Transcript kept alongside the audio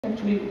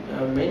actually,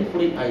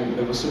 mainly,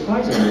 I was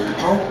surprised at it.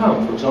 How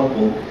come, for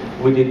example,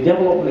 with the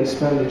development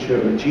expenditure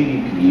or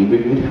GDP, we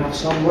would have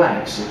some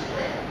lags.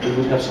 We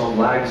would have some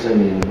lags, I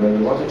mean, when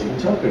we wanted to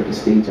interpret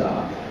this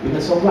data, we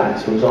had some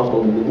lags. For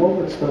example, in the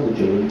development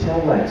expenditure, we tell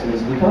lags,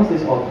 means because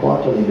these are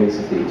quarterly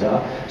basis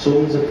data, so it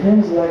means the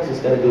 10 lags is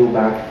going to go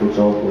back, for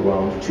example,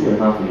 around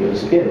 2.5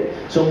 years ago.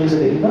 So it means that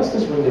the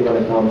investors, when they're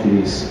going to come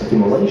to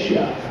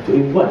Malaysia to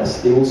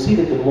invest, they will see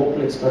that the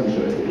development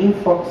expenditure is the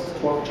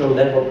infrastructure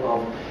level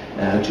of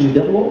to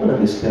development of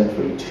this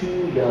country 2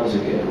 years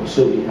ago.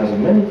 So it has a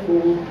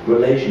meaningful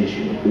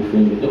relationship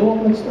between the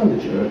development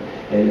expenditure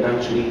and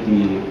actually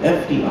the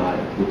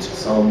FDI with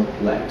some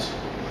lags.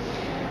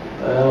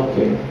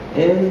 Okay,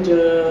 and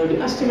the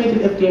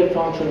estimated FDI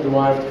function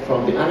derived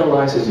from the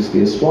analysis is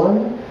this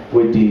one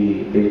with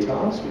the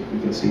betas.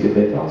 We can see the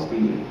betas,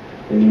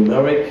 the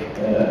numeric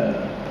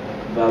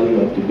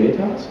value of the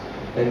betas.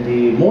 And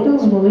the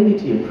model's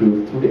validity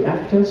improved through the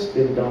F-test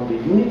and done the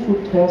unit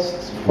root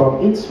tests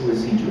from its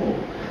residual.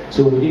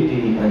 So we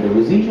did the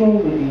residual,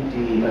 we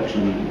did the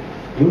actually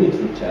unit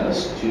root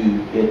test to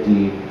get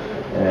the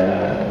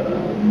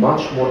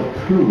much more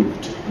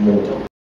improved model.